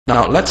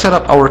Now let's set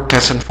up our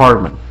test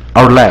environment,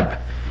 our lab.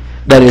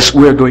 That is,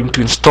 we're going to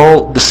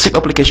install the SIP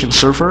application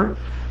server,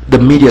 the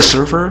media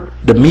server,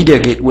 the media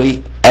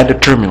gateway, and the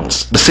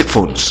terminals, the SIP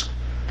phones.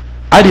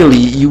 Ideally,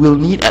 you will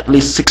need at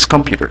least 6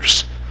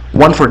 computers.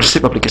 One for the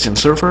SIP application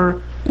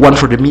server, one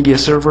for the media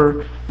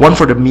server, one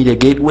for the media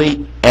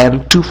gateway,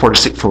 and 2 for the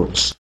SIP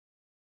phones.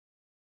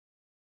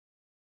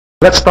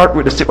 Let's start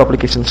with the SIP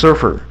application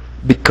server,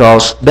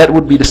 because that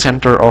would be the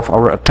center of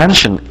our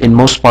attention in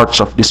most parts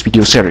of this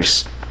video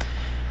series.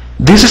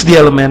 This is the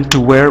element to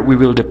where we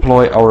will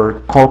deploy our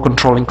call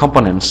controlling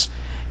components,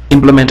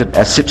 implemented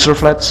as SIP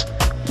servlets,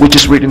 which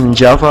is written in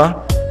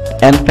Java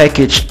and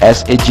packaged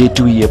as a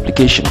J2E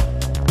application.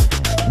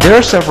 There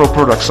are several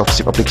products of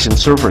SIP application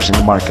servers in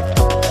the market.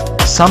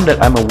 Some that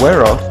I'm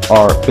aware of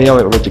are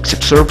Weblogic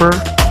SIP server,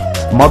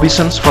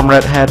 Mobisons from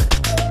Red Hat,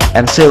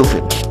 and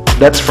Sailfin,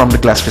 that's from the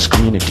Glassfish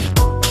community.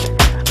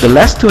 The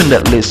last two in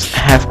that list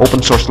have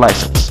open source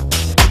license.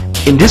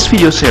 In this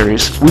video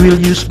series, we will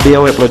use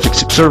Weblogic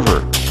SIP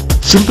server,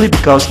 simply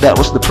because that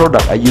was the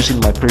product I used in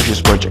my previous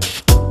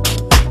project.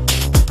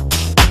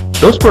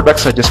 Those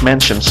products I just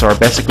mentioned are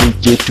basically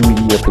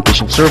J2E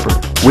application server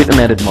with an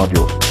added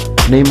module,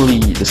 namely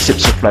the SIP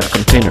servlet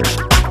container,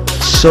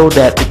 so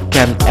that it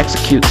can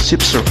execute SIP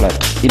servlet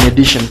in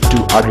addition to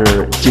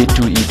other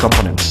J2E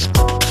components.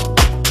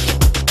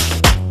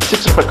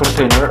 SIP servlet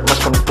container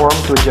must conform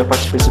to Java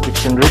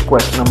specification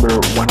request number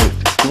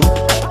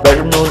 115,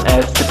 better known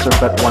as SIP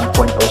servlet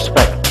 1.0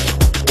 spec.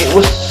 It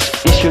was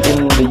issued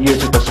in the year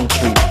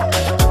 2003,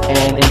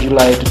 and in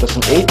July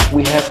 2008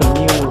 we have a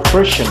new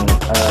version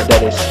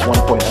that is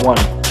 1.1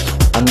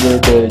 under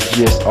the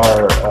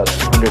GSR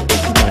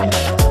 289.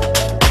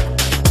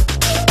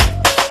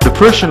 The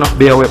version of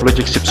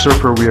Weblogic SIP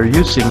server we are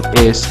using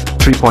is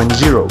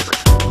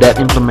 3.0 that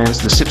implements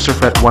the SIP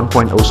servlet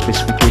 1.0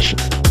 specification.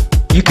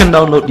 You can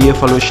download the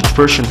evaluation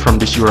version from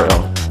this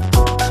URL.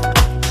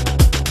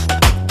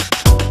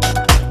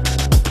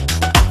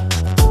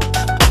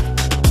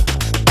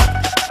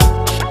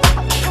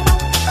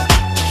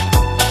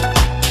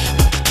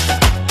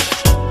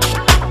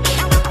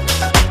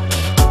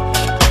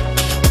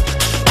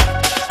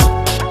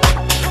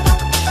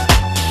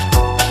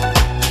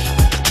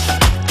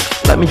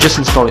 Let me just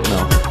install it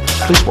now.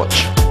 Please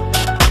watch.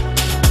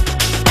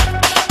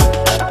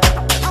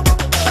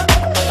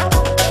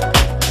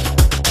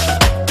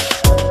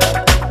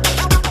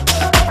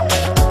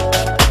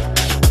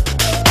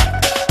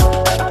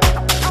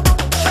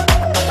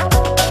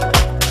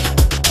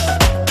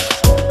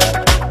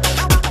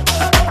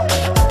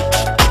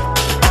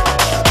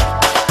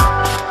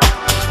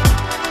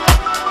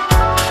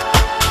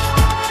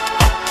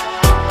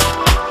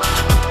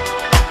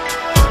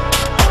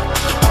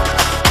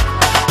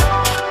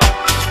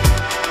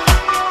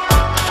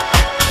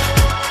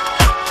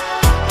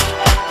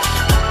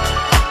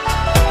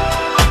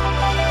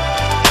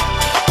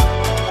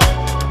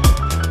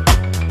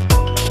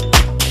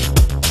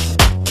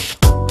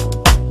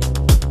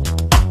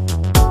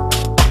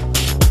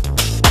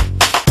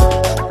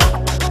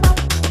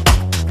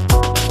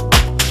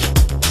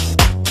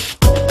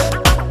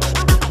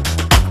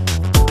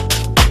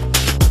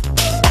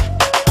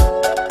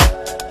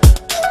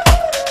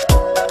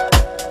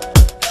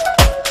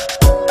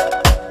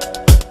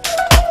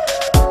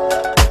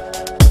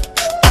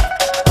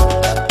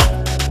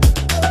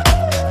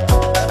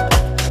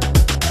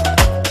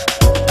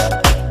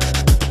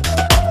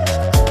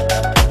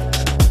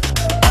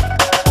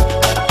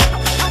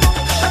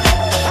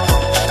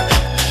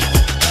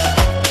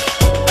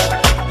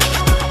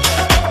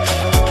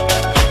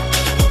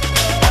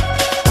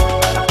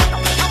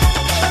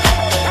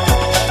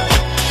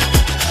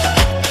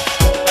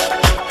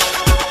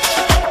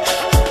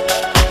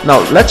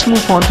 Now let's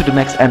move on to the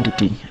next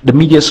entity, the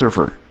media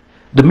server.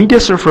 The media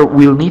server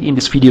we'll need in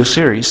this video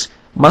series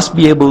must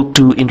be able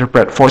to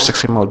interpret voice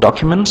XML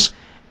documents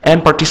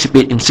and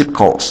participate in SIP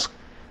calls.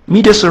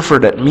 Media server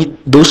that meet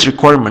those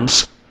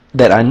requirements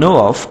that I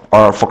know of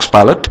are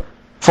Voxpilot,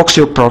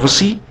 Voxio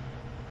Prophecy,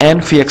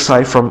 and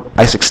VXI from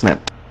i6net.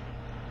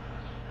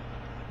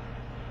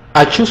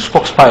 I choose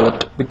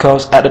Voxpilot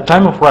because at the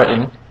time of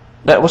writing,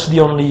 that was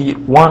the only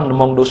one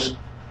among those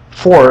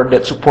 4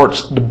 that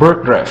supports the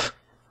BERT graph.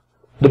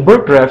 The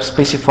BERT graph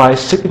specifies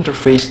SIP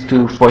interface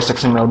to voice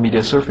XML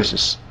media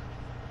services.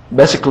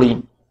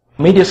 Basically,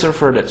 media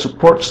server that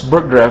supports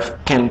BERT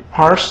graph can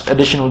parse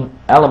additional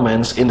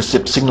elements in the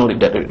SIP signal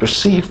that it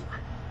receives,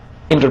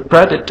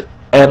 interpret it,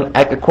 and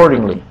act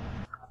accordingly.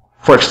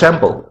 For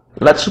example,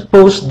 let's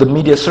suppose the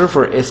media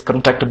server is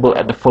contactable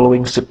at the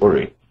following SIP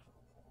array.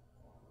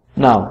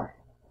 Now,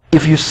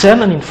 if you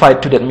send an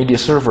invite to that media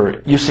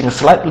server using a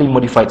slightly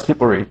modified SIP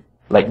array,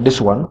 like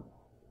this one,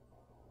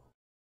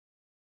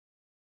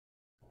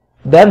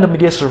 then the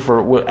media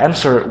server will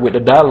answer with a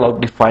dialog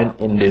defined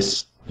in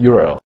this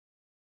URL.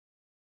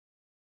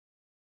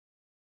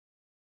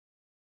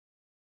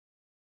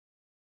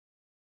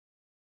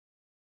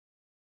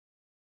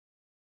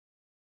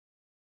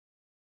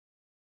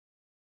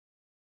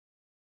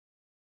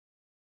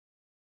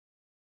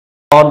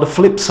 On the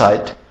flip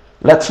side,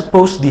 Let's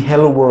suppose the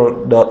hello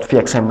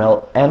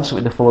world.vxml ends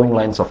with the following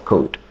lines of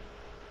code.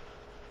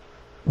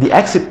 The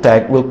exit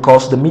tag will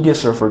cause the media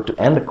server to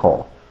end the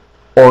call,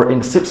 or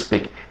in SIP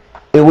speak,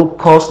 it will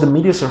cause the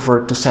media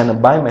server to send a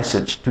bye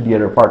message to the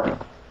other party.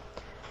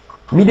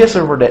 Media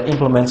server that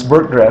implements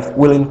bird graph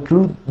will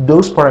include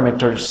those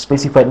parameters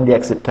specified in the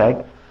exit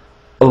tag,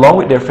 along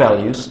with their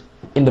values,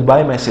 in the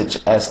bye message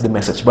as the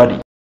message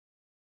body.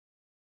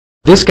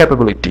 This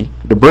capability,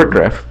 the bird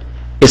graph,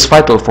 is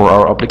vital for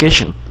our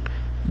application,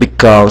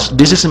 because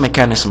this is a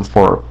mechanism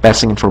for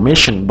passing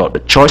information about the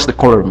choice the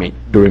caller made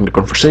during the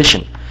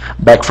conversation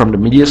back from the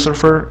media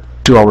server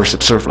to our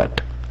SIP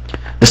servlet.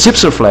 The SIP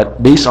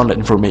servlet, based on that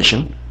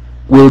information,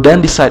 will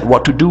then decide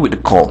what to do with the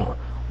call,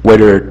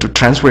 whether to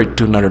transfer it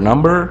to another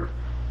number,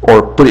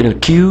 or put it in a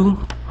queue,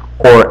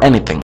 or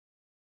anything.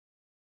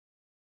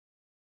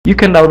 You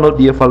can download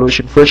the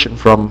evaluation version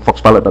from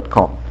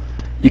Voxpilot.com.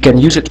 You can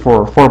use it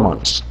for 4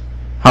 months.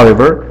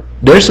 However,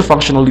 there is a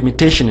functional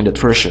limitation in that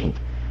version.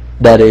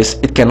 That is,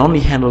 it can only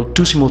handle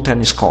 2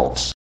 simultaneous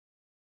calls.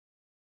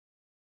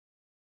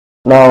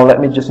 Now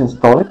let me just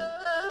install it.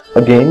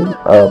 Again,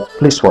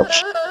 please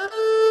watch.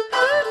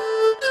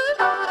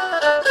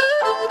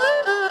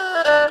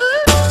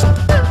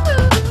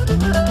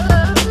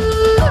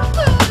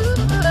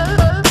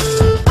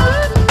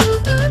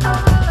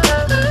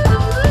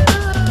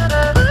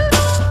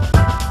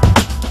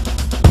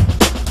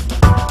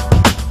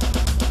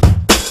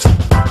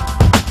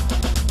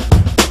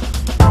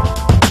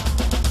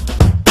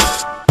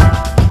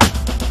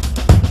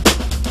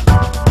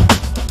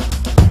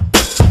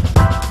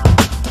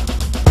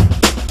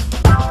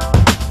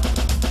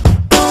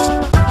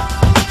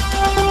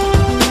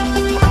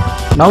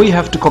 Now you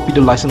have to copy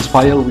the license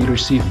file we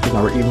received in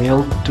our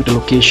email to the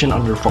location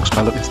under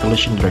Voxpilot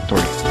installation directory.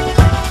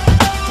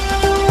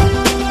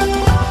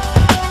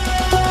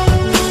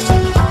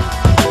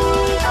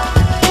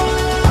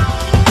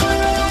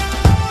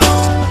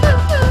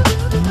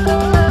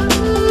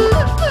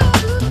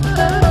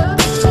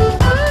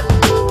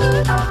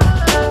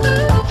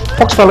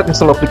 Voxpilot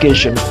install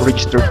application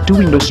registered 2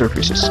 Windows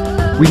services.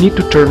 We need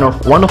to turn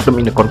off one of them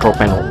in the control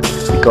panel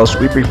because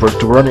we prefer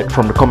to run it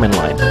from the command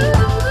line.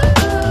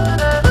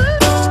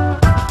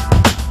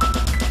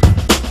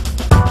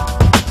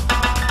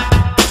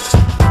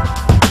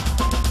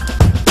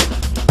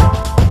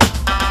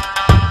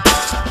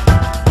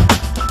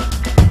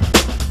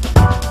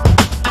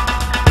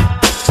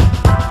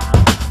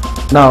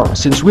 Now,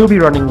 since we'll be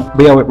running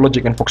via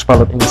Weblogic and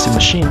Voxpilot in the same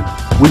machine,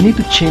 we need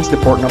to change the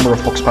port number of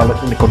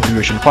Voxpilot in the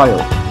configuration file,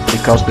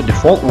 because the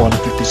default one,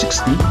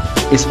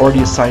 5060, is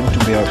already assigned to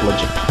via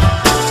Weblogic.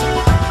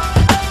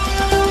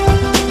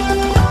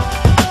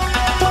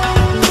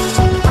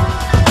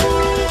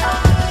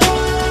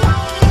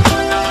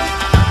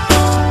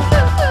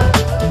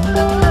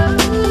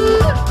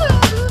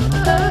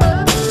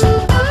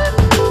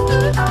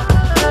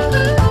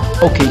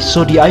 Okay,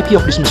 so the IP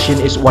of this machine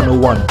is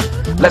 101.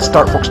 Let's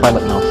start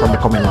Voxpilot now from the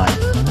command line.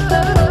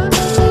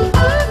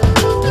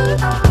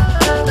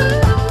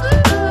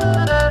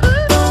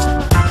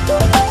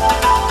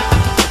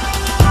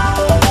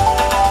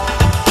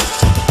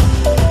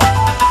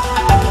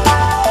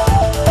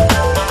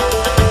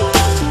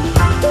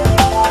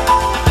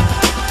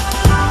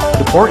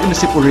 The port in the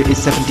SIP array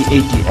is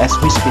 7080 as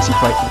we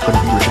specified in the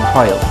configuration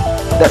file.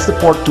 That's the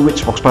port to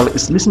which Voxpilot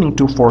is listening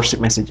to for SIP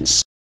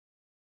messages.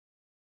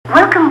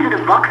 Welcome to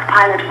the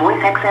Voxpilot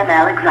Voice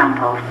XML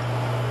example.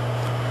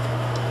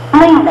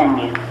 Main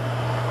menu.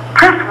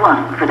 Press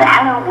 1 for the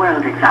Hello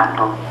World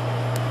example.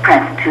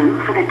 Press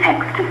 2 for the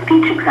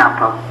text-to-speech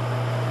example.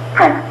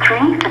 Press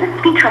 3 for the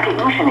speech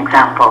recognition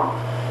example.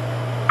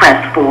 Press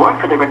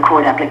 4 for the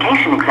record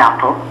application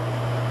example.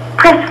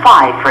 Press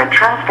 5 for a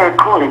transfer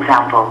call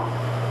example.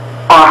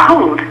 Or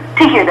hold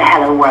to hear the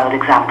Hello World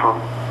example.